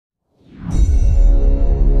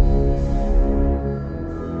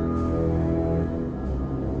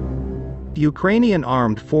Ukrainian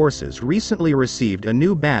armed forces recently received a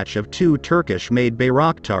new batch of 2 Turkish-made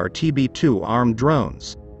Bayraktar TB2 armed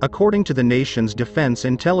drones, according to the nation's Defense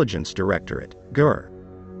Intelligence Directorate, GUR.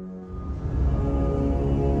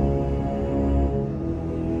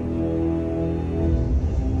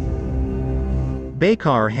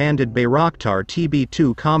 Baykar handed Bayraktar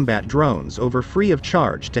TB2 combat drones over free of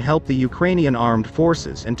charge to help the Ukrainian armed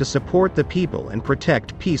forces and to support the people and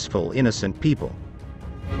protect peaceful, innocent people.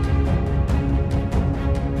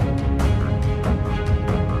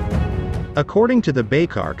 According to the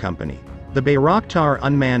Baykar company, the Bayraktar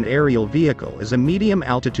unmanned aerial vehicle is a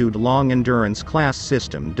medium-altitude long-endurance class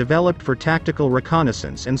system developed for tactical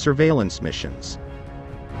reconnaissance and surveillance missions.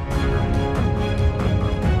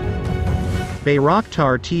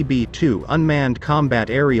 Bayraktar TB2 unmanned combat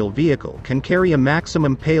aerial vehicle can carry a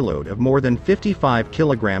maximum payload of more than 55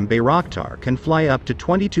 kg. Bayraktar can fly up to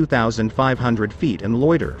 22,500 feet and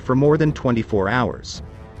loiter for more than 24 hours.